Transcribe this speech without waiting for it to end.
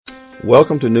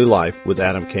Welcome to New Life with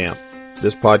Adam Camp.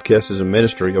 This podcast is a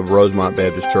ministry of Rosemont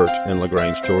Baptist Church in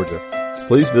LaGrange, Georgia.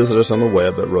 Please visit us on the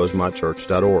web at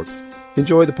rosemontchurch.org.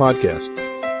 Enjoy the podcast.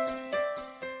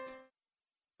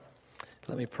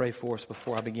 Let me pray for us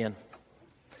before I begin.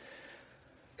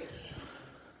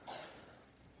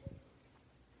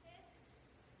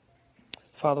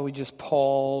 Father, we just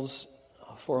pause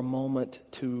for a moment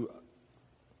to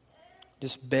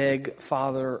just beg,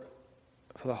 Father,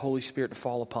 for the Holy Spirit to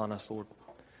fall upon us, Lord.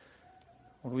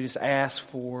 Lord, we just ask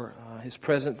for His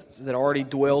presence that already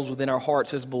dwells within our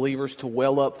hearts as believers to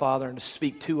well up, Father, and to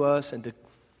speak to us and to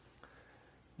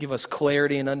give us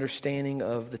clarity and understanding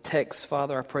of the text,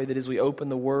 Father. I pray that as we open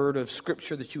the Word of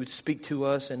Scripture that You would speak to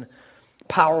us in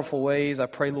powerful ways. I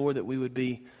pray, Lord, that we would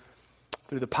be,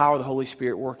 through the power of the Holy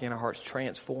Spirit, working in our hearts,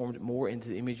 transformed more into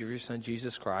the image of Your Son,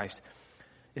 Jesus Christ.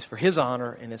 It's for His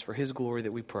honor and it's for His glory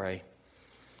that we pray.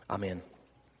 Amen.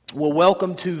 Well,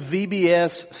 welcome to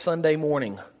VBS Sunday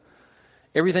morning.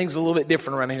 Everything's a little bit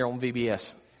different around here on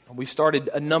VBS. We started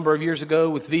a number of years ago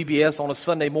with VBS on a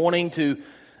Sunday morning to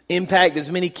impact as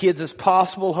many kids as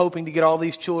possible, hoping to get all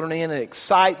these children in and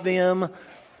excite them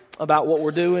about what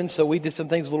we're doing. So we did some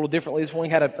things a little differently this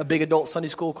morning. Had a big adult Sunday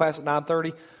school class at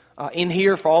 9:30. In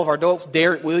here for all of our adults,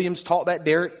 Derek Williams taught that.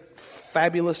 Derek,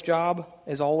 fabulous job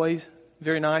as always.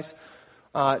 Very nice.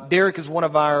 Derek is one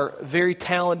of our very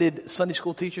talented Sunday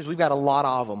school teachers. We've got a lot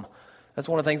of them. That's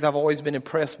one of the things I've always been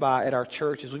impressed by at our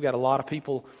church is we've got a lot of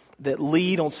people that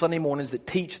lead on Sunday mornings that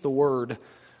teach the Word.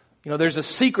 You know, there's a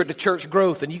secret to church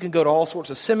growth, and you can go to all sorts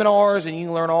of seminars and you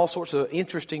can learn all sorts of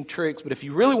interesting tricks, but if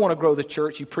you really want to grow the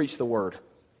church, you preach the Word.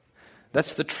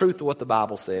 That's the truth of what the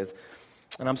Bible says.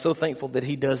 And I'm so thankful that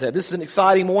he does that. This is an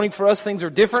exciting morning for us. Things are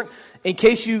different. In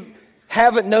case you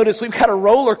haven't noticed, we've got a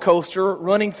roller coaster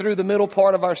running through the middle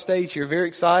part of our stage here. Very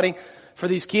exciting for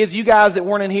these kids. You guys that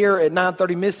weren't in here at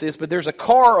 9:30 missed this, but there's a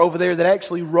car over there that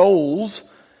actually rolls,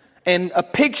 and a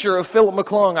picture of Philip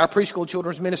McClung, our preschool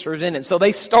children's minister, is in it. So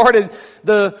they started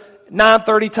the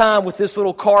 9:30 time with this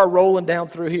little car rolling down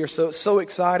through here. So it's so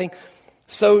exciting.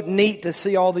 So neat to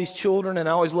see all these children, and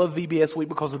I always love VBS week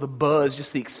because of the buzz,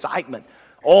 just the excitement.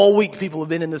 All week people have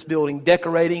been in this building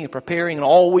decorating and preparing, and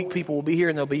all week people will be here,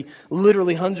 and there'll be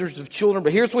literally hundreds of children.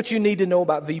 But here's what you need to know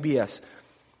about VBS.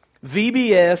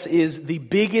 VBS is the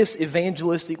biggest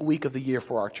evangelistic week of the year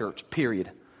for our church, period.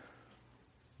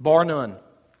 Bar none.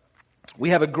 We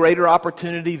have a greater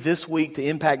opportunity this week to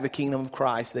impact the kingdom of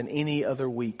Christ than any other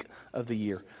week of the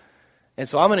year. And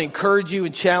so I'm going to encourage you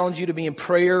and challenge you to be in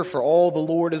prayer for all the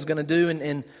Lord is going to do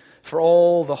and for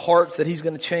all the hearts that He's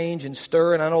going to change and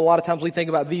stir. And I know a lot of times we think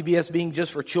about VBS being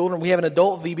just for children. We have an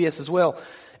adult VBS as well.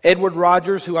 Edward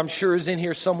Rogers, who I'm sure is in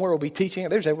here somewhere, will be teaching.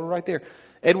 There's Edward right there.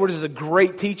 Edward is a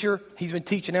great teacher. He's been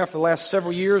teaching now for the last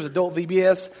several years, adult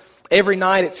VBS. Every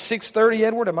night at 6:30,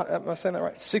 Edward, am I saying that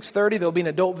right? 6:30, there'll be an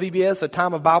adult VBS, a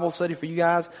time of Bible study for you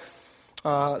guys.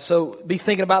 So be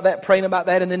thinking about that, praying about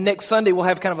that. And then next Sunday, we'll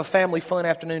have kind of a family fun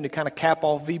afternoon to kind of cap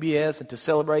off VBS and to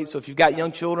celebrate. So if you've got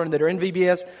young children that are in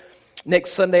VBS,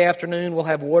 next Sunday afternoon, we'll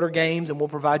have water games and we'll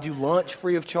provide you lunch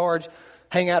free of charge.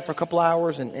 Hang out for a couple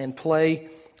hours and play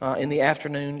in the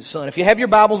afternoon sun. If you have your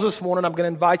Bibles this morning, I'm going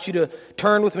to invite you to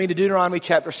turn with me to Deuteronomy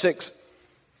chapter 6.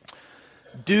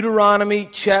 Deuteronomy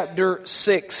chapter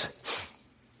 6.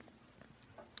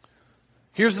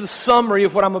 Here's the summary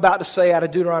of what I'm about to say out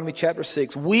of Deuteronomy chapter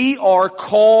 6. We are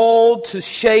called to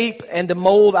shape and to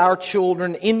mold our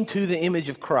children into the image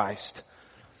of Christ.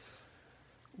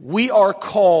 We are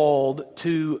called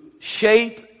to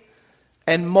shape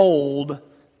and mold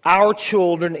our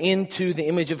children into the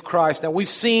image of Christ. Now, we've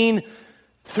seen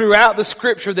throughout the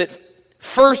Scripture that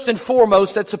first and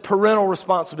foremost, that's a parental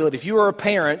responsibility. If you are a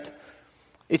parent,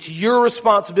 it's your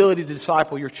responsibility to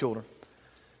disciple your children.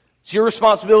 It's your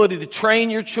responsibility to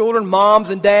train your children. Moms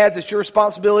and dads, it's your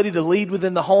responsibility to lead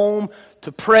within the home,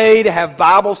 to pray, to have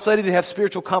Bible study, to have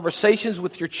spiritual conversations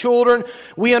with your children.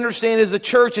 We understand as a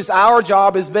church, it's our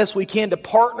job as best we can to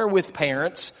partner with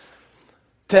parents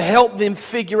to help them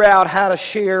figure out how to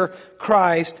share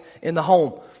Christ in the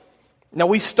home. Now,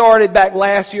 we started back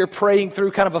last year praying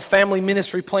through kind of a family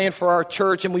ministry plan for our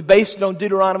church, and we based it on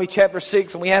Deuteronomy chapter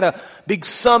 6, and we had a big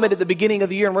summit at the beginning of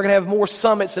the year, and we're going to have more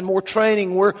summits and more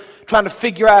training. We're trying to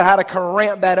figure out how to kind of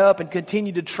ramp that up and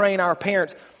continue to train our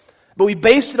parents. But we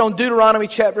based it on Deuteronomy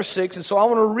chapter 6, and so I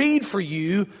want to read for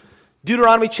you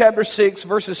Deuteronomy chapter 6,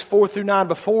 verses 4 through 9,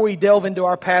 before we delve into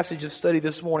our passage of study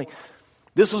this morning.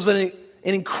 This was an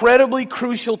incredibly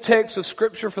crucial text of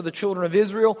Scripture for the children of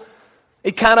Israel.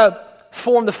 It kind of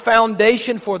formed the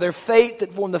foundation for their faith.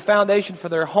 It formed the foundation for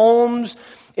their homes.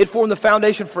 It formed the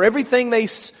foundation for everything they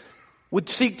would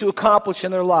seek to accomplish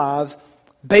in their lives.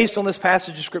 based on this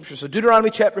passage of Scripture. So Deuteronomy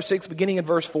chapter 6, beginning in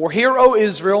verse 4. Hear, O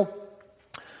Israel,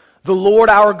 the Lord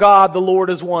our God, the Lord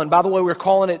is one. By the way, we're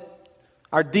calling it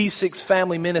our D6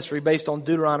 family ministry based on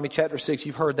Deuteronomy chapter 6.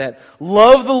 You've heard that.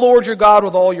 Love the Lord your God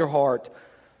with all your heart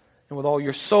and with all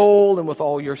your soul and with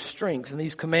all your strength. And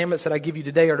these commandments that I give you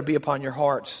today are to be upon your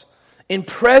hearts.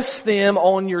 Impress them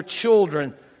on your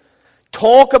children.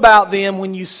 Talk about them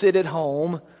when you sit at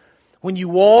home, when you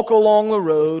walk along the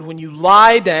road, when you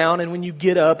lie down, and when you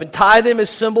get up, and tie them as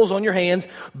symbols on your hands,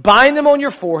 bind them on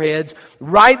your foreheads,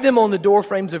 write them on the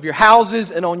doorframes of your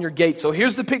houses and on your gates. So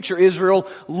here's the picture, Israel.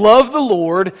 Love the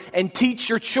Lord and teach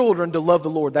your children to love the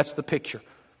Lord. That's the picture.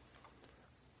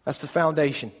 That's the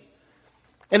foundation.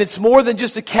 And it's more than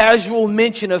just a casual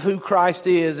mention of who Christ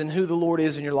is and who the Lord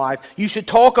is in your life. You should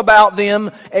talk about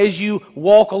them as you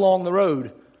walk along the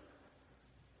road.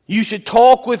 You should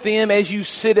talk with them as you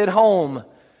sit at home.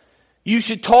 You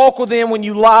should talk with them when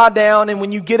you lie down and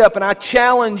when you get up. And I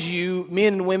challenge you,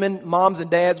 men and women, moms and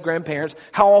dads, grandparents,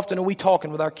 how often are we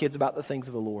talking with our kids about the things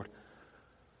of the Lord?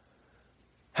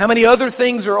 How many other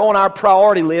things are on our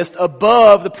priority list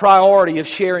above the priority of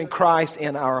sharing Christ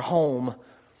in our home?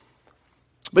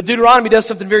 But Deuteronomy does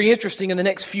something very interesting in the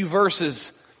next few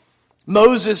verses.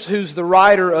 Moses, who's the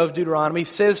writer of Deuteronomy,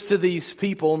 says to these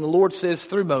people, and the Lord says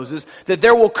through Moses, that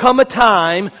there will come a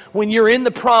time when you're in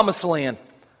the promised land.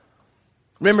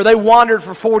 Remember, they wandered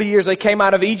for 40 years. They came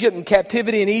out of Egypt in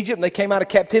captivity in Egypt, and they came out of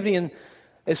captivity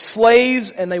as slaves,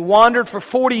 and they wandered for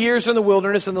 40 years in the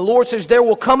wilderness. And the Lord says, there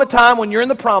will come a time when you're in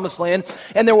the promised land,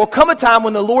 and there will come a time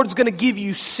when the Lord's going to give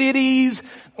you cities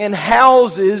and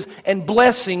houses and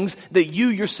blessings that you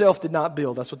yourself did not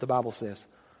build. That's what the Bible says.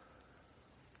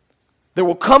 There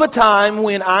will come a time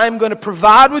when I'm going to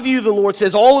provide with you, the Lord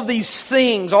says, all of these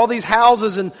things, all these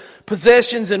houses and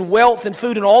possessions and wealth and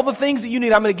food and all the things that you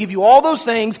need. I'm going to give you all those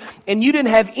things, and you didn't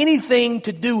have anything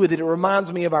to do with it. It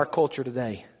reminds me of our culture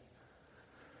today.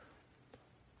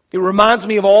 It reminds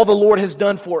me of all the Lord has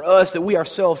done for us that we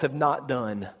ourselves have not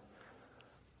done.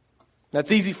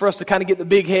 That's easy for us to kind of get the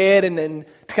big head and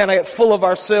to kind of get full of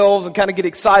ourselves and kind of get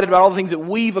excited about all the things that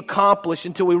we've accomplished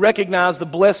until we recognize the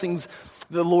blessings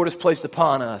the Lord has placed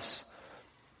upon us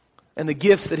and the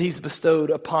gifts that He's bestowed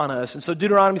upon us. And so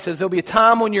Deuteronomy says there'll be a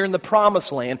time when you're in the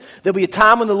promised land. There'll be a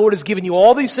time when the Lord has given you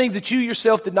all these things that you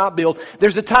yourself did not build.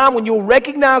 There's a time when you'll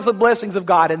recognize the blessings of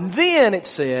God. And then it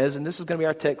says, and this is going to be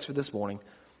our text for this morning,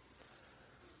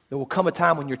 there will come a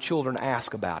time when your children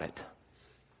ask about it.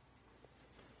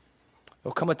 There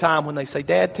will come a time when they say,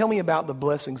 Dad, tell me about the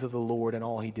blessings of the Lord and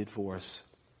all He did for us.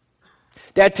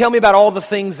 Dad, tell me about all the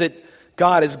things that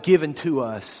God has given to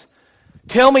us.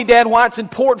 Tell me, Dad, why it's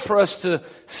important for us to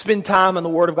spend time in the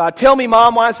Word of God. Tell me,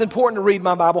 Mom, why it's important to read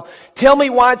my Bible. Tell me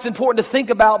why it's important to think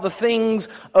about the things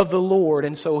of the Lord.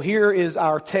 And so here is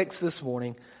our text this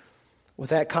morning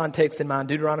with that context in mind.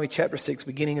 Deuteronomy chapter 6,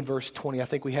 beginning in verse 20. I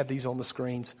think we have these on the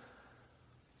screens.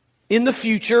 In the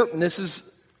future, and this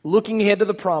is looking ahead to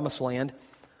the promised land,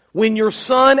 when your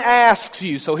son asks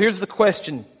you, so here's the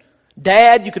question.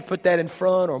 Dad, you could put that in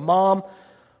front, or Mom,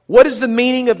 what is the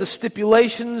meaning of the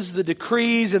stipulations, the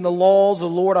decrees, and the laws the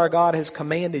Lord our God has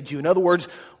commanded you? In other words,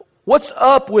 what's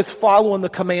up with following the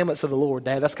commandments of the Lord,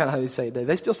 Dad? That's kind of how they say it.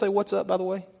 They still say what's up, by the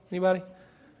way? Anybody?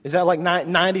 Is that like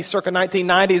circa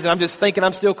 1990s, and I'm just thinking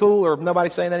I'm still cool, or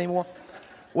nobody's saying that anymore?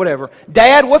 Whatever.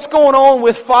 Dad, what's going on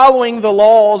with following the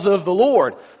laws of the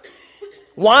Lord?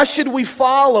 Why should we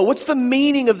follow? What's the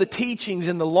meaning of the teachings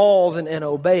and the laws and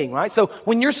obeying, right? So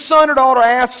when your son or daughter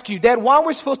asks you, Dad, why are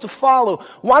we supposed to follow?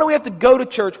 Why do we have to go to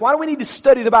church? Why do we need to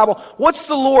study the Bible? What's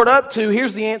the Lord up to?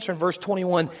 Here's the answer in verse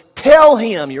 21. Tell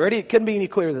him. You ready? It couldn't be any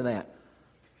clearer than that.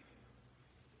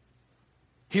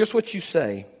 Here's what you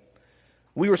say.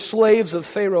 We were slaves of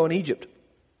Pharaoh in Egypt,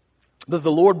 but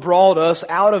the Lord brought us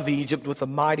out of Egypt with a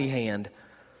mighty hand.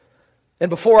 And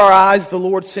before our eyes, the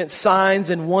Lord sent signs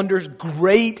and wonders,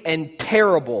 great and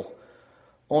terrible,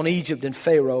 on Egypt and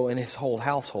Pharaoh and his whole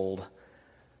household.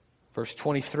 Verse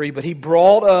 23, but He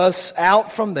brought us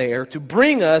out from there to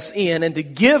bring us in and to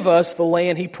give us the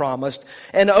land He promised,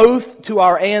 an oath to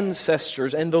our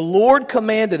ancestors. And the Lord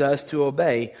commanded us to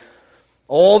obey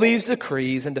all these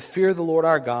decrees and to fear the Lord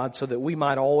our God, so that we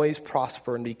might always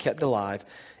prosper and be kept alive,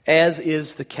 as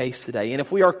is the case today. And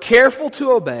if we are careful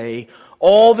to obey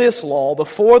all this law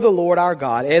before the Lord our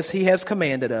God, as He has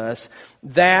commanded us,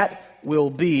 that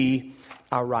will be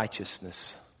our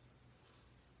righteousness.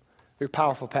 Very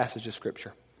powerful passage of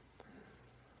Scripture.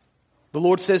 The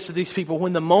Lord says to these people,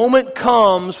 when the moment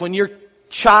comes when your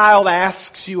child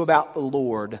asks you about the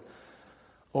Lord,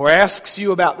 or asks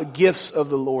you about the gifts of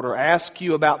the Lord, or asks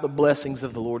you about the blessings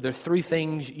of the Lord, there are three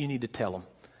things you need to tell them.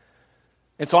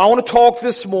 And so I want to talk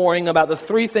this morning about the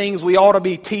three things we ought to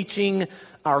be teaching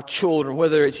our children,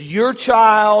 whether it's your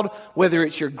child, whether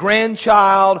it's your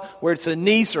grandchild, whether it's a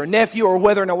niece or a nephew, or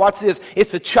whether, now watch this,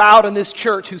 it's a child in this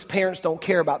church whose parents don't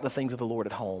care about the things of the Lord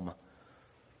at home.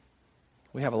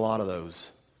 We have a lot of those.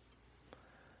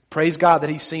 Praise God that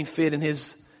He's seen fit in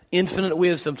His infinite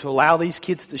wisdom to allow these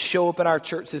kids to show up at our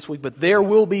church this week. But there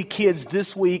will be kids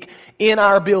this week in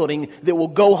our building that will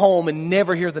go home and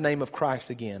never hear the name of Christ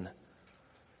again.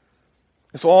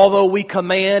 And so although we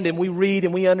command and we read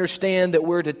and we understand that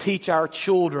we're to teach our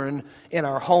children in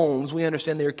our homes, we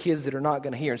understand there are kids that are not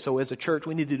going to hear. And so as a church,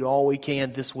 we need to do all we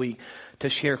can this week to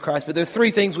share Christ. But there are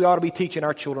three things we ought to be teaching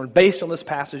our children based on this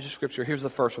passage of Scripture. Here's the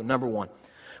first one. Number one,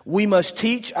 we must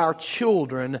teach our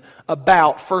children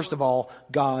about, first of all,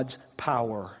 God's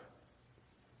power.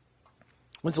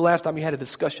 When's the last time you had a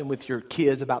discussion with your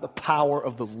kids about the power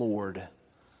of the Lord?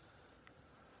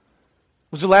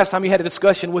 When's the last time you had a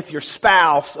discussion with your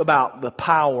spouse about the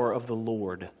power of the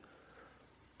Lord?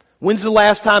 When's the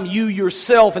last time you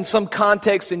yourself, in some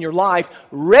context in your life,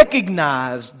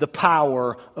 recognized the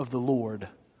power of the Lord?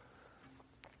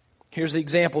 Here's the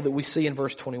example that we see in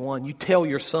verse 21. You tell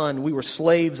your son, we were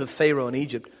slaves of Pharaoh in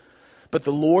Egypt, but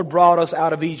the Lord brought us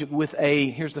out of Egypt with a,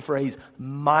 here's the phrase,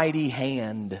 mighty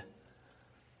hand.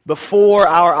 Before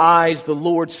our eyes the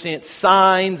Lord sent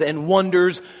signs and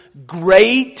wonders,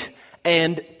 great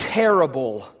and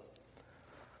terrible,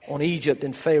 on Egypt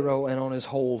and Pharaoh and on his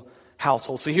whole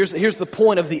household. So here's the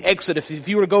point of the Exodus. If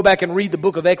you were to go back and read the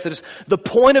book of Exodus, the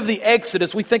point of the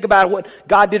Exodus, we think about what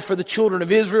God did for the children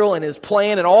of Israel and His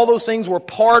plan, and all those things were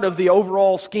part of the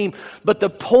overall scheme. But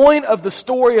the point of the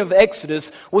story of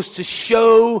Exodus was to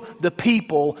show the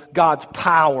people God's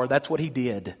power. That's what He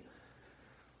did.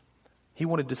 He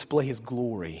wanted to display His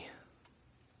glory.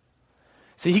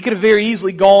 See, He could have very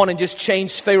easily gone and just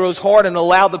changed Pharaoh's heart and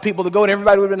allowed the people to go, and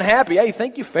everybody would have been happy. Hey,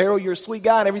 thank you, Pharaoh, you're a sweet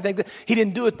guy and everything. He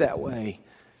didn't do it that way.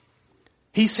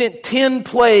 He sent 10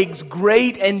 plagues,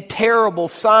 great and terrible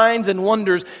signs and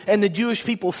wonders, and the Jewish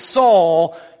people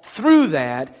saw through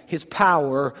that His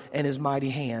power and His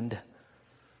mighty hand.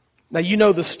 Now, you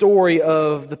know the story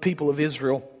of the people of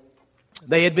Israel.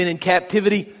 They had been in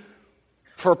captivity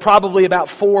for probably about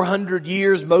 400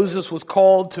 years. Moses was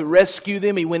called to rescue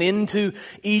them. He went into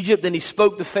Egypt and he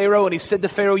spoke to Pharaoh and he said to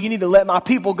Pharaoh, you need to let my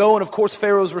people go. And of course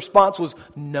Pharaoh's response was,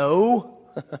 no.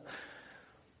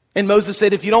 And Moses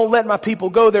said, if you don't let my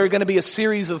people go, there are going to be a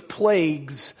series of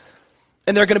plagues.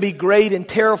 And they're going to be great and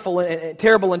terrible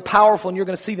and powerful, and you're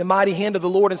going to see the mighty hand of the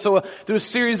Lord. And so through a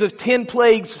series of 10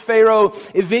 plagues, Pharaoh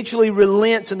eventually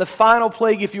relents. And the final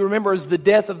plague, if you remember, is the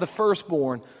death of the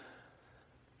firstborn.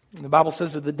 The Bible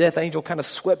says that the death angel kind of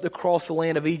swept across the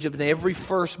land of Egypt, and every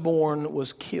firstborn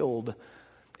was killed,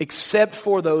 except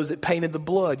for those that painted the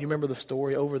blood. You remember the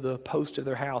story, over the post of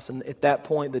their house. And at that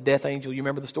point, the death angel, you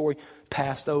remember the story,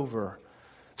 passed over.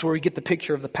 That's where we get the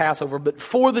picture of the Passover. But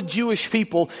for the Jewish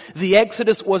people, the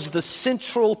Exodus was the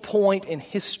central point in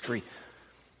history.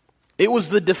 It was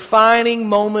the defining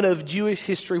moment of Jewish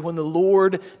history when the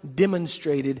Lord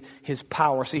demonstrated His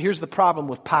power. See, here's the problem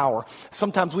with power.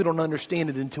 Sometimes we don't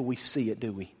understand it until we see it,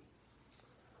 do we?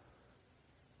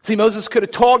 See, Moses could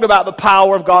have talked about the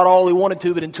power of God all he wanted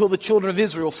to, but until the children of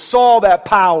Israel saw that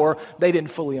power, they didn't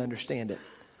fully understand it.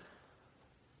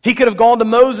 He could have gone to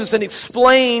Moses and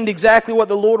explained exactly what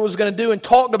the Lord was going to do and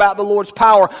talked about the Lord's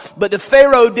power, but the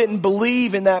Pharaoh didn't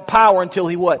believe in that power until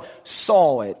he what?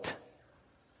 Saw it.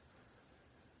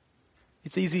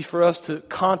 It's easy for us to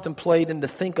contemplate and to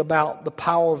think about the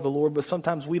power of the Lord, but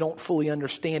sometimes we don't fully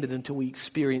understand it until we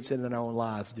experience it in our own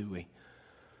lives, do we?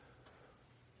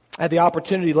 I had the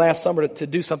opportunity last summer to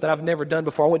do something I've never done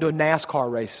before. I went to a NASCAR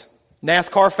race.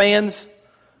 NASCAR fans?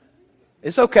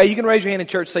 It's okay. You can raise your hand in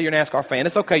church and say you're a NASCAR fan.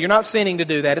 It's okay. You're not sinning to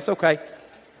do that. It's okay.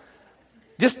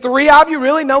 Just 3 of you?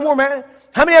 Really? No more, man?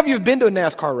 How many of you have been to a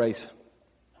NASCAR race?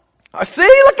 See?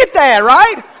 Look at that,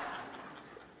 right?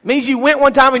 Means you went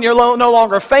one time and you're no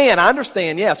longer a fan. I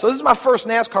understand, yeah. So this is my first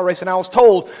NASCAR race, and I was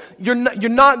told, you're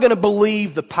not going to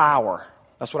believe the power.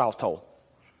 That's what I was told.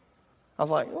 I was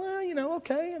like, well,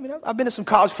 okay. I mean, I've been to some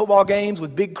college football games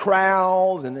with big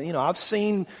crowds, and, I've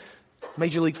seen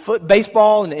Major League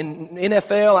Baseball and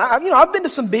NFL. I've been to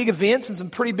some big events and some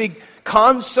pretty big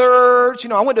concerts.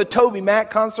 I went to a Toby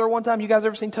Mac concert one time. You guys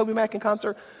ever seen Toby Mac in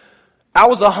concert? I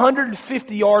was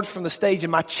 150 yards from the stage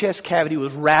and my chest cavity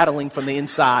was rattling from the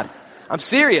inside. I'm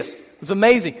serious. It was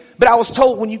amazing. But I was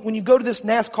told when you go to this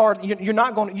NASCAR,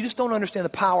 you just don't understand the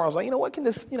power. I was like, what can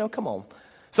this, come on.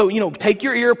 So, take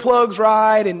your earplugs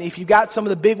right, and if you got some of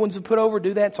the big ones to put over,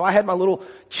 do that. So I had my little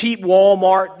cheap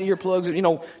Walmart earplugs,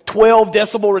 12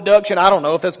 decibel reduction. I don't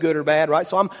know if that's good or bad, right?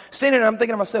 So I'm standing there and I'm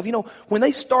thinking to myself, when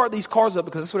they start these cars up,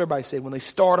 because that's what everybody said, when they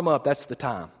start them up, that's the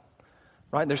time.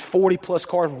 Right? And there's 40 plus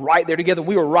cars right there together.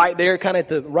 We were right there, kind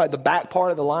of at the back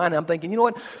part of the line. And I'm thinking, you know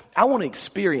what? I want to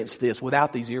experience this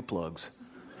without these earplugs.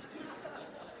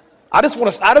 I just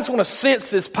want to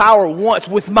sense this power once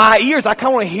with my ears. I kind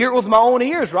of want to hear it with my own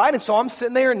ears, right? And so I'm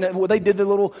sitting there, and they did the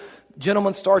little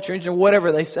gentleman start your engine,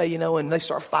 whatever they say, and they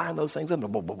start firing those things up,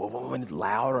 and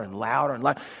louder and louder and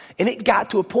louder. And it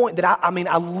got to a point that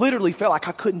I literally felt like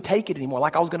I couldn't take it anymore,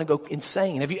 like I was going to go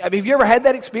insane. Have you ever had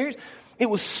that experience? It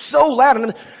was so loud,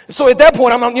 and so at that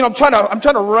point, I'm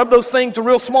trying to rub those things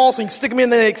real small so you can stick them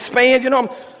in and they expand.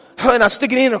 And I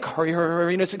stick it in,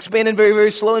 it's expanding very, very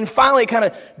slow, and finally it kind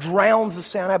of drowns the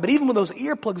sound out. But even with those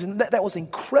earplugs, and that was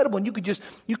incredible, and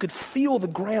you could feel the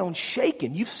ground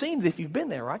shaking. You've seen it if you've been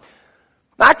there, right?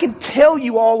 I can tell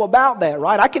you all about that,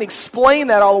 right? I can explain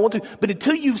that all I want to, but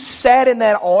until you've sat in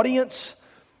that audience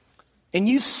and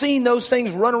you've seen those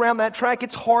things run around that track,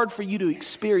 it's hard for you to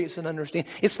experience and understand.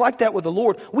 It's like that with the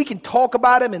Lord. We can talk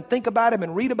about Him and think about Him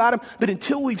and read about Him, but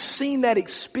until we've seen that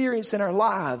experience in our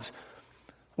lives,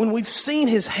 when we've seen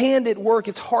His hand at work,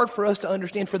 it's hard for us to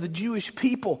understand. For the Jewish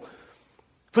people,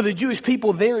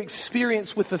 their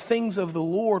experience with the things of the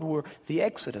Lord were the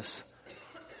Exodus.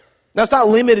 Now, it's not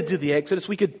limited to the Exodus.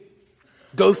 We could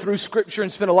go through Scripture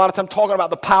and spend a lot of time talking about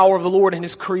the power of the Lord and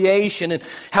His creation and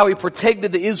how He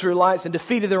protected the Israelites and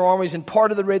defeated their armies and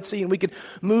parted the Red Sea. And we could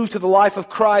move to the life of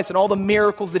Christ and all the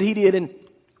miracles that He did. And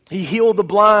He healed the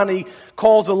blind, He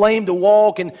caused the lame to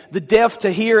walk and the deaf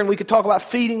to hear. And we could talk about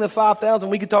feeding the 5,000.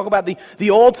 We could talk about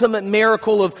the ultimate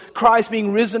miracle of Christ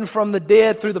being risen from the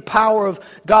dead through the power of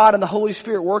God and the Holy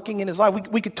Spirit working in His life.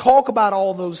 We could talk about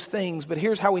all those things, but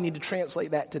here's how we need to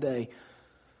translate that today.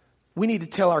 We need to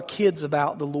tell our kids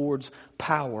about the Lord's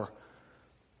power.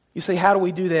 You say, how do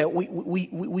we do that?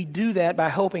 We do that by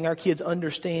helping our kids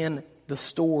understand the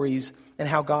stories and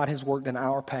how God has worked in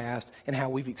our past and how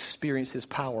we've experienced His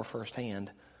power firsthand.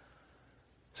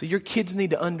 So your kids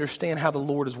need to understand how the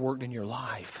Lord has worked in your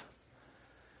life.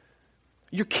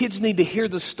 Your kids need to hear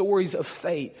the stories of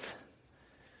faith.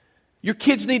 Your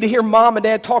kids need to hear mom and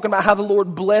dad talking about how the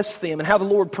Lord blessed them and how the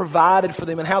Lord provided for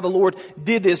them and how the Lord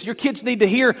did this. Your kids need to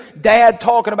hear dad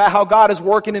talking about how God is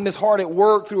working in his heart at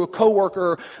work through a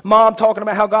coworker, or mom talking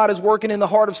about how God is working in the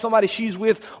heart of somebody she's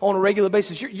with on a regular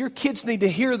basis. Your kids need to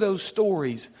hear those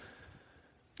stories.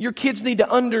 Your kids need to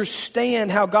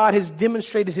understand how God has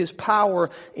demonstrated His power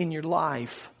in your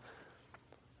life.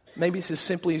 Maybe it's as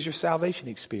simply as your salvation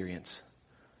experience.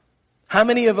 How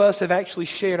many of us have actually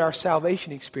shared our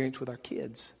salvation experience with our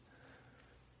kids?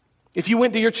 If you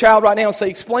went to your child right now and say,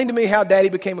 explain to me how daddy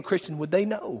became a Christian, would they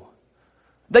know?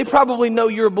 They probably know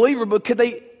you're a believer, but could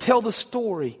they tell the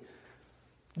story?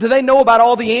 Do they know about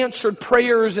all the answered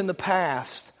prayers in the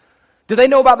past? Do they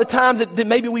know about the times that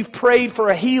maybe we've prayed for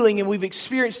a healing and we've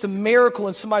experienced a miracle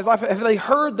in somebody's life? Have they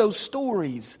heard those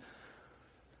stories?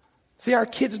 See, our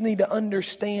kids need to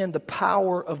understand the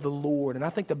power of the Lord. And I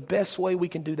think the best way we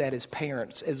can do that as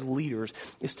parents, as leaders,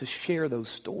 is to share those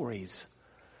stories.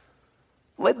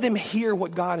 Let them hear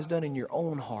what God has done in your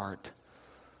own heart.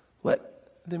 Let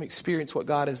them experience what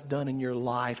God has done in your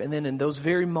life. And then in those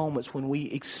very moments when we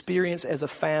experience as a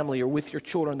family or with your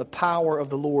children the power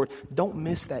of the Lord, don't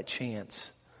miss that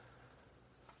chance.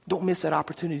 Don't miss that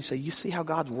opportunity to say, you see how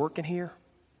God's working here?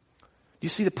 Do you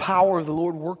see the power of the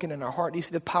Lord working in our heart? Do you see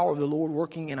the power of the Lord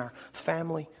working in our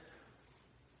family?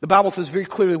 The Bible says very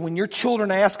clearly, when your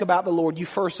children ask about the Lord, you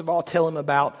first of all tell them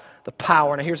about the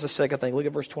power. Now here's the second thing. Look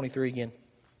at verse 23 again.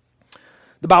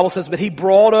 The Bible says, but He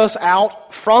brought us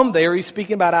out from there, He's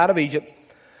speaking about out of Egypt,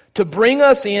 to bring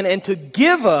us in and to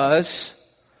give us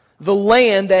the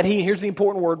land that He, here's the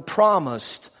important word,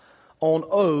 promised on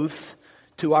oath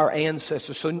to our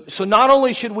ancestors. So not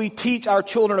only should we teach our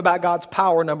children about God's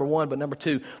power, number one, but number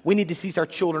two, we need to teach our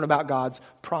children about God's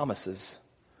promises.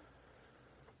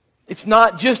 It's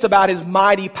not just about His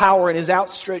mighty power and His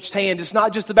outstretched hand. It's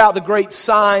not just about the great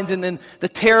signs and then the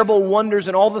terrible wonders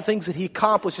and all the things that He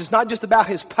accomplished. It's not just about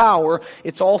His power.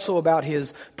 It's also about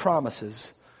His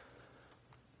promises.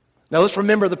 Now let's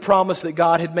remember the promise that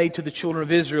God had made to the children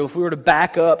of Israel. If we were to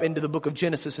back up into the book of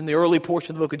Genesis, in the early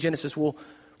portion of the book of Genesis, we'll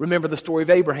remember the story of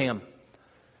Abraham.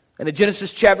 And in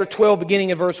Genesis chapter 12, beginning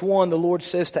in verse 1, the Lord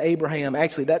says to Abraham,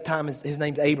 actually that time his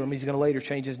name's Abram, He's going to later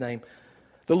change his name.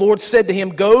 The Lord said to him,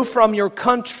 go from your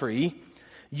country,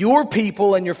 your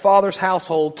people and your father's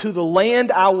household to the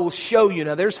land I will show you.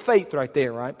 Now there's faith right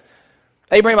there, right?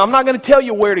 Abraham, I'm not going to tell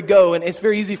you where to go. And it's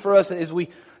very easy for us as we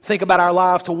think about our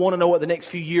lives to want to know what the next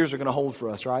few years are going to hold for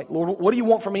us, right? Lord, what do you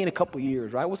want from me in a couple of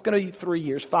years, right? What's going to be 3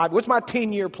 years, 5? What's my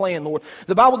 10-year plan, Lord?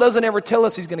 The Bible doesn't ever tell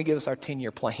us He's going to give us our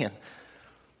 10-year plan.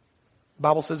 The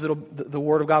Bible says the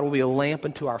Word of God will be a lamp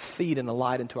unto our feet and a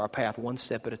light unto our path, one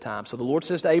step at a time. So the Lord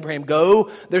says to Abraham, go,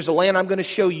 there's a land I'm going to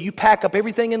show you. You pack up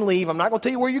everything and leave. I'm not going to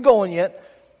tell you where you're going yet.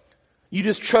 You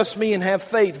just trust me and have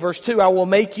faith. Verse 2, I will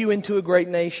make you into a great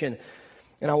nation,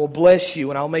 and I will bless you,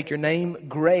 and I will make your name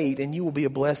great, and you will be a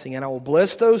blessing. And I will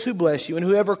bless those who bless you, and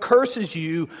whoever curses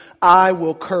you, I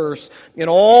will curse. And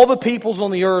all the peoples on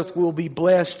the earth will be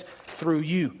blessed through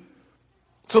you.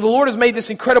 So the Lord has made this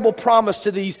incredible promise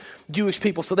to these Jewish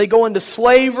people. So they go into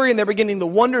slavery and they're beginning to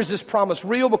wonder, is this promise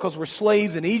real because we're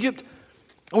slaves in Egypt?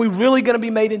 Are we really going to be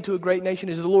made into a great nation?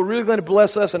 Is the Lord really going to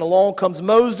bless us? And along comes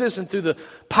Moses, and through the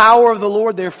power of the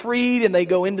Lord they're freed and they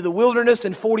go into the wilderness,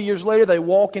 and 40 years later they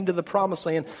walk into the promised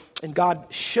land, and God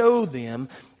showed them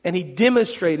and He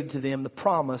demonstrated to them the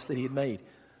promise that He had made.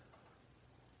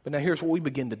 But now here's what we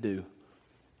begin to do.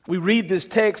 We read this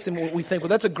text and we think, well,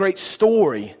 that's a great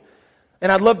story.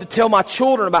 And I'd love to tell my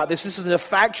children about this. This is a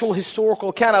factual, historical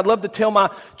account. I'd love to tell my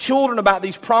children about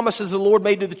these promises the Lord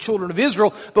made to the children of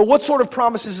Israel. But what sort of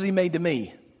promises has He made to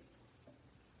me?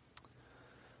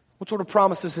 What sort of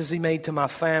promises has He made to my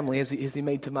family? Has He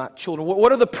made to my children?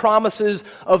 What are the promises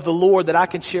of the Lord that I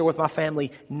can share with my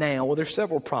family now? Well, there's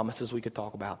several promises we could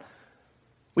talk about.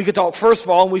 We could talk first of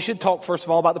all, and we should talk first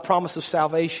of all, about the promise of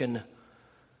salvation.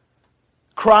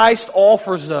 Christ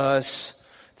offers us,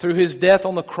 through His death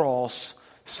on the cross,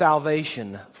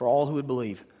 salvation for all who would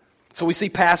believe. So we see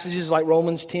passages like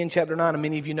Romans 10, chapter 9, and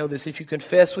many of you know this. If you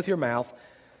confess with your mouth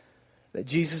that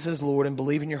Jesus is Lord and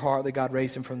believe in your heart that God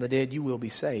raised Him from the dead, you will be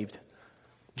saved.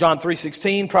 John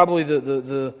 3:16, probably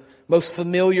the most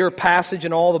familiar passage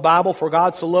in all the Bible. For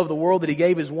God so loved the world that He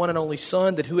gave His one and only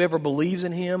Son, that whoever believes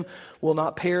in Him will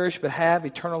not perish but have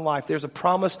eternal life. There's a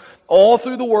promise all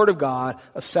through the Word of God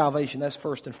of salvation. That's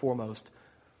first and foremost.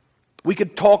 We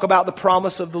could talk about the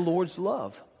promise of the Lord's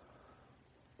love.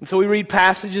 And so we read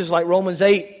passages like Romans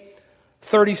 8,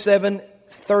 37,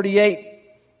 38,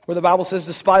 where the Bible says,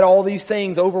 despite all these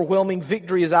things, overwhelming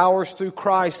victory is ours through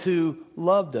Christ who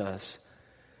loved us.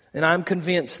 And I'm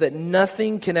convinced that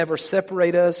nothing can ever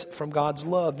separate us from God's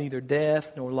love, neither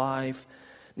death nor life,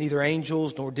 neither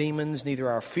angels nor demons, neither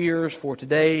our fears for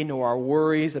today nor our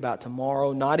worries about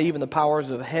tomorrow, not even the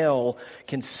powers of hell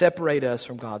can separate us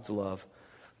from God's love.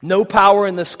 No power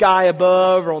in the sky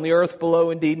above or on the earth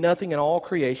below, indeed nothing in all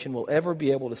creation will ever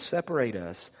be able to separate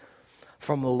us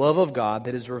from the love of God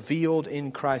that is revealed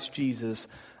in Christ Jesus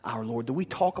our Lord. Do we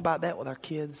talk about that with our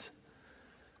kids?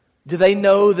 Do they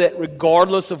know that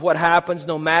regardless of what happens,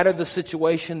 no matter the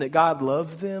situation, that God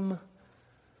loves them?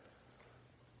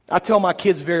 I tell my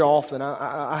kids very often,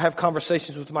 I have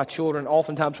conversations with my children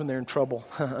oftentimes when they're in trouble,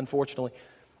 unfortunately.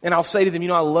 And I'll say to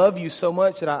them, I love you so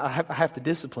much that I have to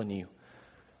discipline you.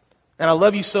 And I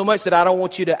love you so much that I don't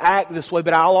want you to act this way,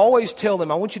 but I'll always tell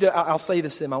them, I'll say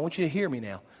this to them, I want you to hear me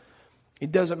now.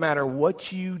 It doesn't matter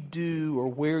what you do or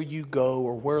where you go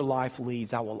or where life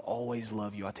leads, I will always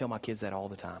love you. I tell my kids that all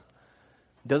the time.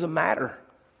 It doesn't matter.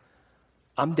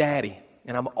 I'm daddy,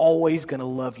 and I'm always going to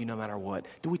love you no matter what.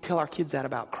 Do we tell our kids that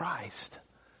about Christ?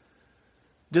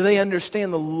 Do they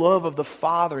understand the love of the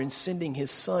Father in sending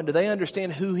His Son? Do they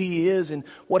understand who He is and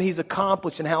what He's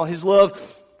accomplished and how His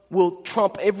love will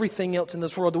trump everything else in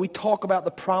this world? Do we talk about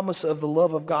the promise of the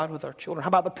love of God with our children? How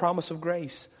about the promise of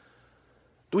grace?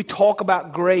 Do we talk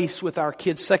about grace with our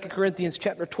kids? 2 Corinthians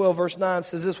chapter 12, verse 9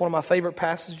 says this, one of my favorite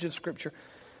passages of Scripture.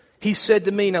 He said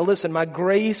to me, now listen, my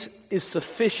grace is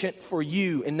sufficient for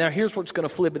you. And now here's what's going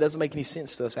to flip. It doesn't make any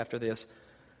sense to us after this.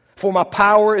 For my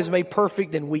power is made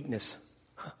perfect in weakness.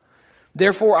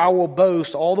 Therefore I will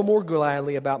boast all the more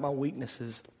gladly about my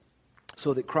weaknesses,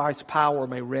 so that Christ's power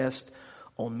may rest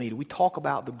on me. Do we talk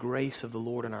about the grace of the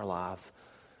Lord in our lives?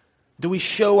 Do we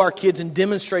show our kids and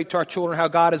demonstrate to our children how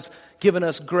God has given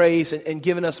us grace and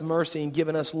given us mercy and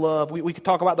given us love? We could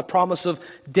talk about the promise of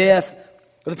death,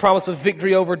 or the promise of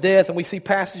victory over death. And we see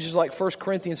passages like 1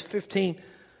 Corinthians 15,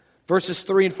 verses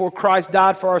 3 and 4. Christ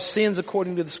died for our sins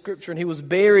according to the Scripture, and He was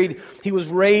buried. He was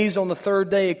raised on the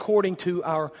third day according to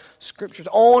our Scriptures.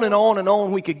 On and on and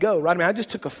on we could go, right? I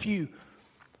just took a few.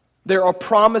 There are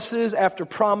promises after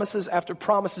promises after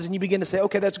promises, and you begin to say,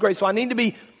 okay, that's great. So I need to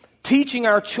be teaching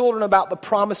our children about the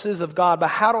promises of God, but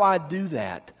how do I do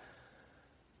that?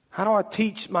 How do I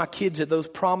teach my kids that those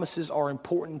promises are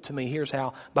important to me? Here's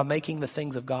how: by making the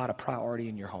things of God a priority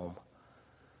in your home.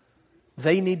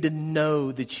 They need to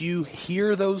know that you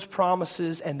hear those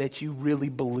promises and that you really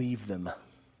believe them.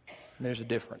 And there's a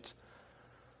difference.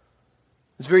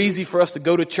 It's very easy for us to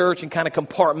go to church and kind of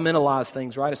compartmentalize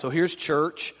things, right? So here's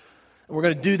church. And we're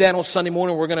going to do that on Sunday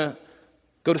morning. We're going to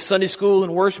go to Sunday school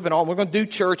and worship and all. We're going to do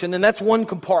church, and then that's one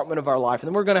compartment of our life. And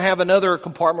then we're going to have another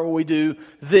compartment where we do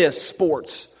this,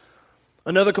 sports.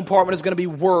 Another compartment is going to be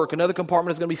work. Another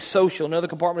compartment is going to be social. Another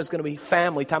compartment is going to be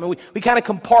family time. And we kind of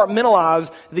compartmentalize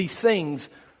these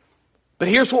things. But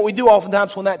here's what we do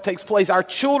oftentimes when that takes place. Our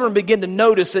children begin to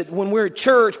notice that when we're at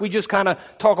church, we just kind of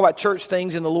talk about church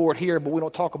things in the Lord here, but we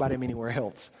don't talk about Him anywhere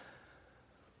else.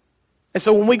 And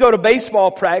so when we go to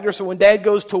baseball practice, or when Dad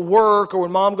goes to work, or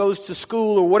when Mom goes to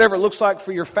school, or whatever it looks like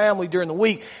for your family during the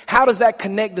week, how does that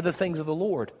connect to the things of the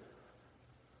Lord?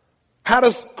 How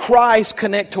does Christ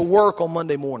connect to work on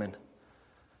Monday morning?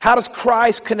 How does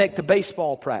Christ connect to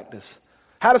baseball practice?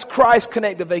 How does Christ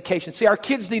connect to vacation? See, our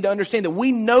kids need to understand that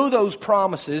we know those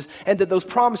promises and that those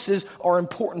promises are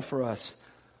important for us.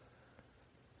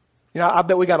 You know, I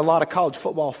bet we got a lot of college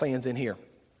football fans in here.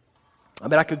 I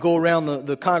bet I could go around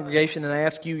the congregation and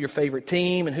ask you your favorite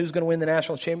team and who's going to win the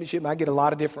national championship, and I get a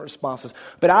lot of different responses.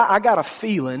 But I got a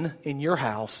feeling in your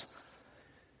house,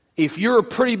 if you're a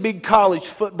pretty big college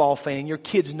football fan, your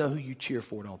kids know who you cheer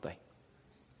for, don't they?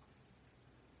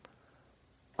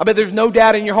 I bet there's no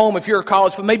doubt in your home if you're a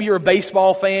college fan, maybe you're a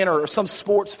baseball fan or some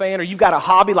sports fan, or you've got a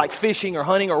hobby like fishing or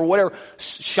hunting or whatever,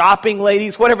 shopping,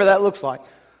 ladies, whatever that looks like.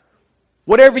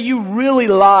 Whatever you really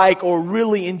like or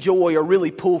really enjoy or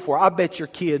really pull for, I bet your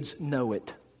kids know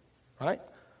it, right?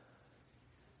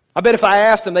 I bet if I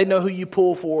asked them, they'd know who you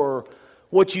pull for or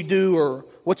what you do or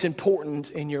what's important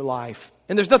in your life.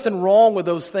 And there's nothing wrong with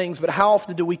those things, but how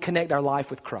often do we connect our life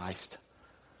with Christ?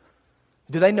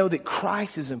 Do they know that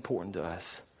Christ is important to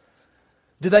us?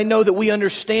 Do they know that we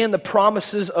understand the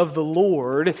promises of the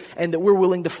Lord and that we're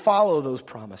willing to follow those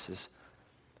promises?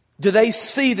 Do they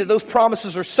see that those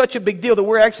promises are such a big deal that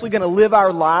we're actually going to live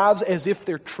our lives as if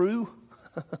they're true?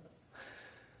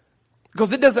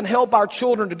 Because it doesn't help our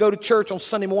children to go to church on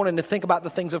Sunday morning to think about the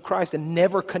things of Christ and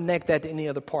never connect that to any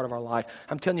other part of our life.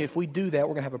 I'm telling you, if we do that,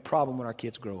 we're going to have a problem when our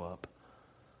kids grow up.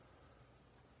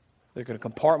 They're going to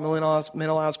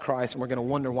compartmentalize Christ, and we're going to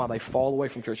wonder why they fall away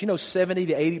from church. You know, 70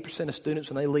 to 80% of students,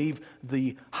 when they leave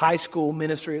the high school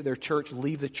ministry of their church,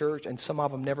 leave the church, and some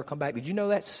of them never come back. Did you know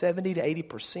that? 70 to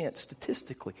 80%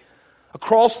 statistically.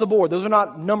 Across the board. Those are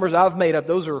not numbers I've made up.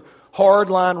 Those are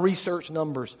hardline research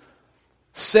numbers.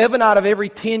 7 out of every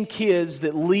 10 kids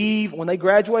that leave when they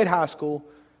graduate high school,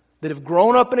 that have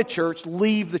grown up in a church,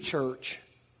 leave the church.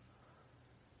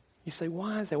 You say,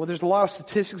 why is that? Well, there's a lot of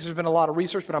statistics, there's been a lot of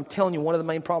research, but I'm telling you, one of the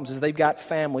main problems is they've got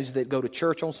families that go to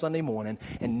church on Sunday morning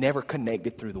and never connect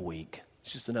it through the week.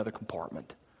 It's just another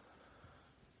compartment.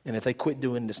 And if they quit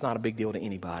doing it, it's not a big deal to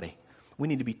anybody. We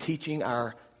need to be teaching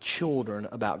our children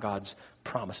about God's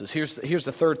promises. Here's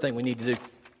the third thing we need to do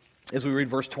as we read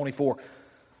verse 24.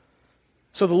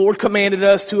 So the Lord commanded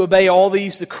us to obey all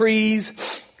these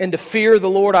decrees and to fear the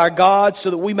Lord our God so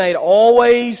that we may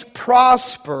always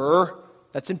prosper.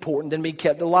 That's important, and be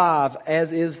kept alive,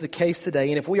 as is the case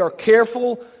today. And if we are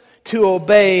careful to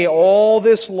obey all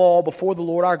this law before the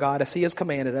Lord our God, as He has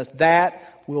commanded us,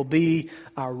 that will be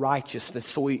our righteousness.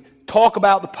 So we talk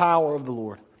about the power of the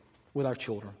Lord with our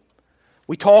children.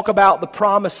 We talk about the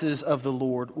promises of the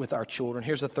Lord with our children.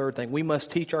 Here's the third thing. We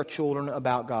must teach our children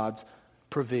about God's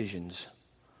provisions.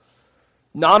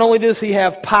 Not only does He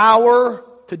have power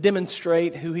to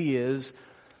demonstrate who He is,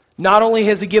 not only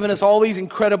has He given us all these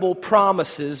incredible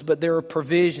promises, but there are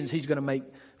provisions He's going to make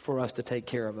for us to take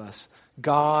care of us.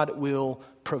 God will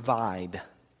provide.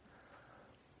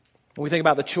 When we think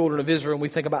about the children of Israel and we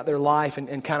think about their life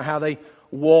and kind of how they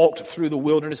walked through the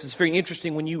wilderness, it's very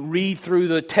interesting when you read through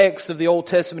the text of the Old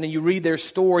Testament and you read their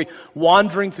story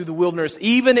wandering through the wilderness.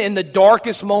 Even in the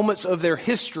darkest moments of their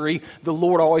history, the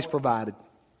Lord always provided.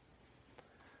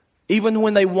 Even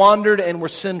when they wandered and were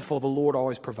sinful, the Lord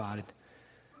always provided.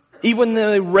 Even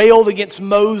when they railed against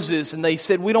Moses and they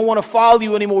said, we don't want to follow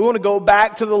you anymore. We want to go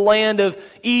back to the land of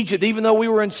Egypt. Even though we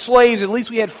were enslaved, at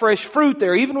least we had fresh fruit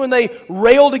there. Even when they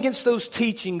railed against those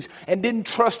teachings and didn't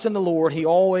trust in the Lord, He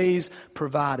always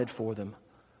provided for them.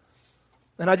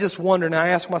 And I just wonder, and I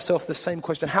ask myself the same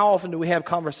question, how often do we have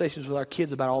conversations with our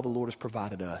kids about all the Lord has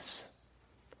provided us?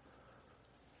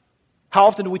 How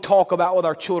often do we talk about with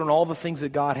our children all the things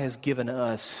that God has given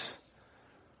us?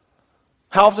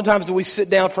 How oftentimes do we sit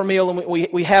down for a meal and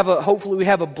hopefully we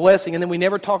have a blessing, and then we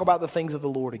never talk about the things of the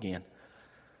Lord again?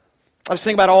 I was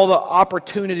thinking about all the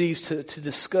opportunities to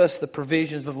discuss the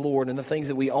provisions of the Lord and the things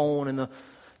that we own and the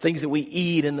things that we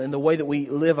eat and the way that we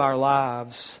live our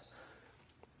lives.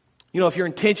 You know, if you're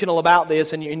intentional about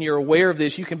this and you're aware of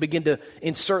this, you can begin to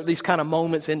insert these kind of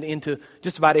moments into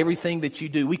just about everything that you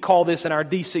do. We call this in our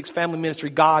D6 family ministry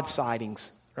God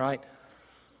sightings, right?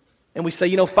 And we say,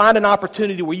 you know, find an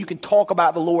opportunity where you can talk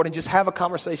about the Lord and just have a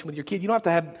conversation with your kid. You don't have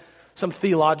to have some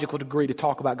theological degree to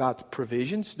talk about God's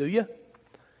provisions, do you?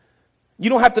 You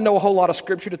don't have to know a whole lot of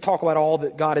Scripture to talk about all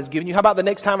that God has given you. How about the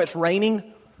next time it's raining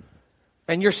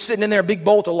and you're sitting in there, a big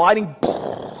bolt of lighting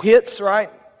hits, right?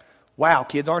 Wow,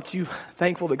 kids, aren't you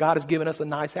thankful that God has given us a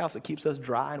nice house that keeps us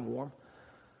dry and warm?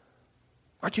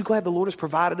 Aren't you glad the Lord has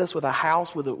provided us with a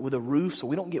house with a roof so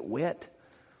we don't get wet?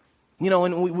 You know,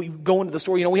 and we go into the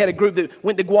story. You know, we had a group that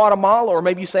went to Guatemala, or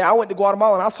maybe you say, I went to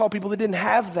Guatemala and I saw people that didn't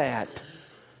have that.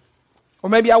 Or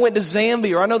maybe I went to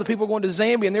Zambia, or I know the people are going to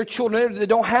Zambia and their children that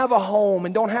don't have a home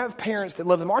and don't have parents that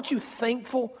love them. Aren't you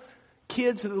thankful,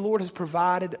 kids, that the Lord has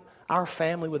provided our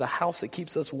family with a house that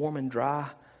keeps us warm and dry?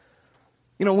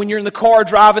 You know, when you're in the car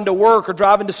driving to work or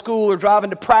driving to school or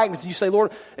driving to practice, and you say,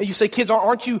 Lord, and you say, kids,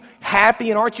 aren't you happy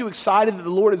and aren't you excited that the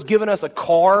Lord has given us a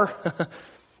car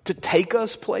to take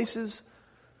us places?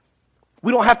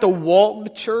 We don't have to walk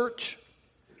to church.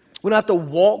 We don't have to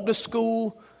walk to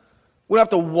school. We don't have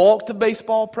to walk to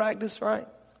baseball practice, right?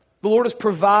 The Lord has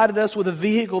provided us with a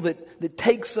vehicle that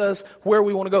takes us where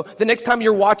we want to go. The next time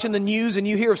you're watching the news and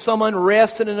you hear of some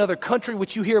unrest in another country,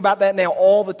 which you hear about that now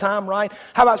all the time, right?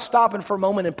 How about stopping for a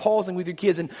moment and pausing with your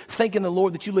kids and thanking the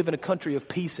Lord that you live in a country of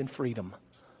peace and freedom?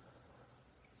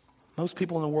 Most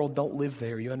people in the world don't live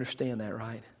there. You understand that,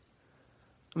 right?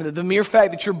 I mean, the mere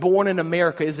fact that you're born in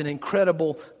America is an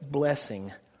incredible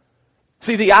blessing.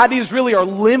 See, the ideas really are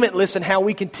limitless in how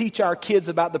we can teach our kids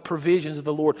about the provisions of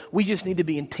the Lord. We just need to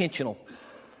be intentional.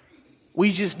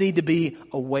 We just need to be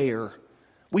aware.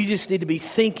 We just need to be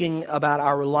thinking about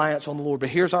our reliance on the Lord. But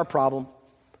here's our problem.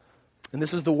 And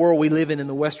this is the world we live in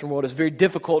the Western world. It's very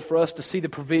difficult for us to see the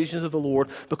provisions of the Lord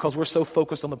because we're so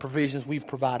focused on the provisions we've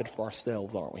provided for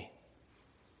ourselves, aren't we?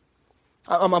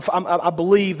 I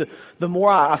believe that the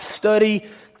more I study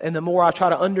and the more I try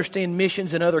to understand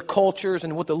missions in other cultures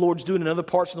and what the Lord's doing in other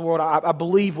parts of the world, I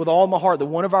believe with all my heart that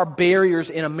one of our barriers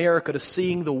in America to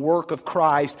seeing the work of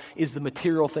Christ is the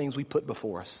material things we put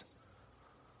before us.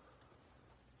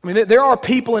 I mean, there are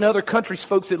people in other countries,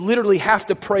 folks, that literally have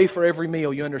to pray for every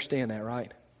meal. You understand that,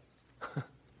 right?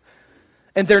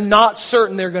 And they're not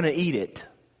certain they're going to eat it.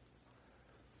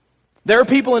 There are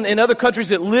people in other countries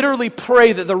that literally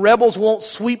pray that the rebels won't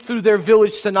sweep through their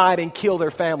village tonight and kill their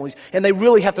families. And they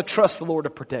really have to trust the Lord to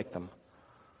protect them.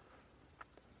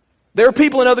 There are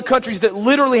people in other countries that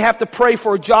literally have to pray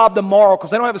for a job tomorrow because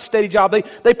they don't have a steady job.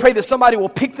 They pray that somebody will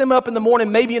pick them up in the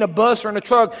morning, maybe in a bus or in a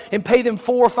truck, and pay them $4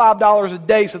 or $5 a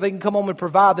day so they can come home and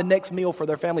provide the next meal for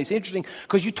their family. It's interesting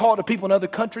because you talk to people in other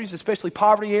countries, especially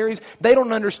poverty areas, they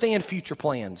don't understand future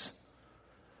plans.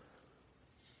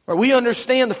 Or we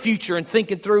understand the future and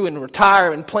thinking through and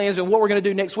retire and plans and what we're going to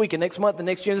do next week and next month and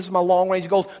next year. This is my long-range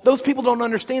goals. Those people don't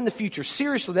understand the future.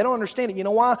 Seriously, they don't understand it. You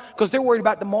know why? Because they're worried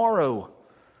about tomorrow.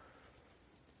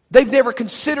 They've never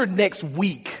considered next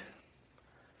week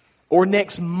or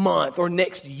next month or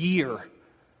next year.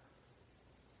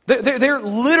 They're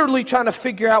literally trying to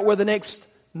figure out where the next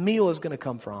meal is going to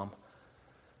come from.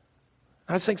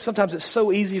 I just think sometimes it's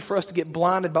so easy for us to get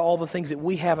blinded by all the things that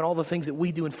we have and all the things that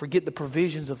we do and forget the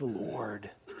provisions of the Lord.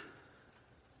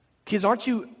 Kids, aren't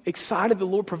you excited the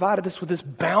Lord provided us with this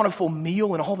bountiful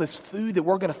meal and all this food that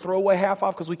we're going to throw away half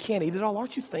of because we can't eat it all?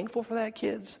 Aren't you thankful for that,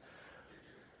 kids?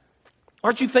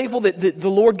 Aren't you thankful that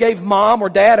the Lord gave mom or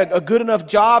dad a good enough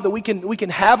job that we can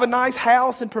have a nice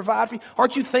house and provide for you?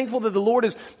 Aren't you thankful that the Lord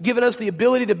has given us the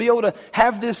ability to be able to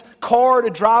have this car to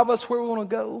drive us where we want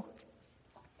to go?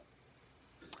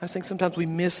 I just think sometimes we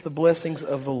miss the blessings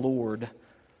of the Lord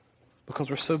because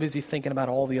we're so busy thinking about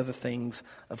all the other things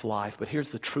of life. But here's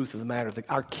the truth of the matter.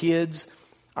 Our kids,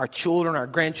 our children, our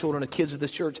grandchildren, the kids of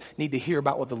this church need to hear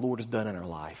about what the Lord has done in our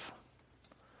life.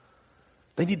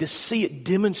 They need to see it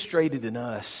demonstrated in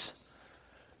us.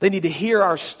 They need to hear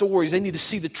our stories. They need to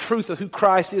see the truth of who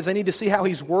Christ is. They need to see how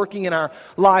He's working in our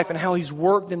life and how He's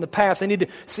worked in the past. They need to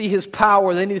see His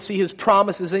power. They need to see His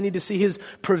promises. They need to see His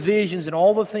provisions and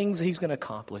all the things that He's going to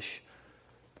accomplish.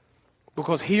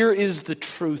 Because here is the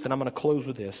truth, and I'm going to close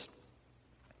with this.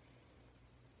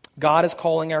 God is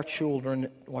calling our children,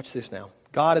 watch this now.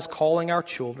 God is calling our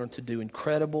children to do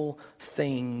incredible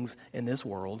things in this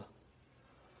world.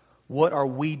 What are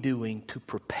we doing to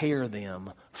prepare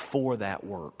them for that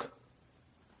work?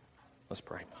 Let's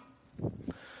pray.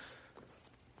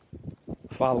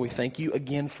 Father, we thank you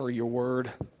again for your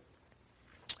word,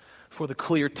 for the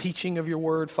clear teaching of your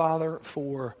word, Father,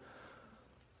 for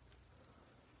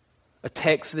a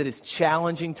text that is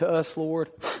challenging to us, Lord,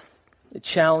 It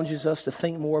challenges us to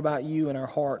think more about you in our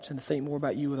hearts and to think more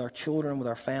about you with our children, with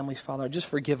our families, Father. Just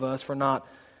forgive us for not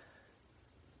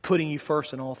putting you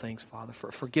first in all things, Father.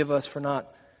 Forgive us for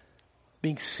not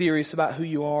being serious about who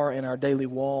you are in our daily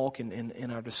walk and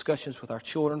in our discussions with our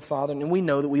children, Father. And we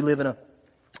know that we live in a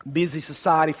busy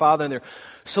society, Father, and there are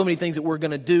so many things that we're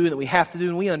going to do and that we have to do,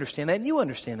 and we understand that, and you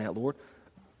understand that, Lord.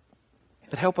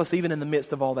 But help us even in the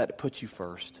midst of all that to put you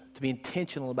first, to be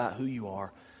intentional about who you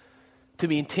are, to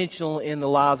be intentional in the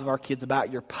lives of our kids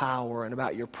about your power and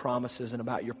about your promises and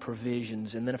about your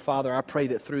provisions. And then, Father, I pray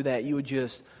that through that you would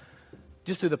just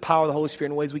through the power of the Holy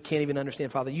Spirit in ways we can't even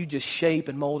understand, Father, you just shape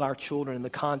and mold our children in the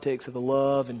context of the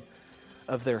love and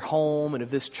of their home and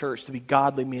of this church to be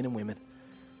godly men and women.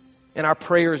 And our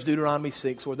prayer is Deuteronomy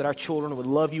 6, Lord, that our children would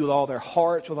love you with all their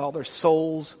hearts, with all their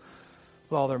souls,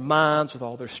 with all their minds, with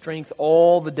all their strength,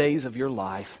 all the days of your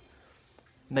life.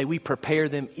 May we prepare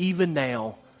them even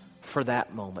now for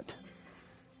that moment.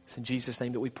 It's in Jesus'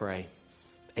 name that we pray.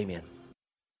 Amen.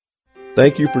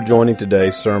 Thank you for joining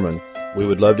today's sermon. We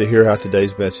would love to hear how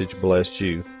today's message blessed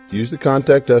you. Use the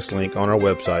Contact Us link on our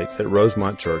website at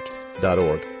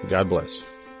rosemontchurch.org. God bless.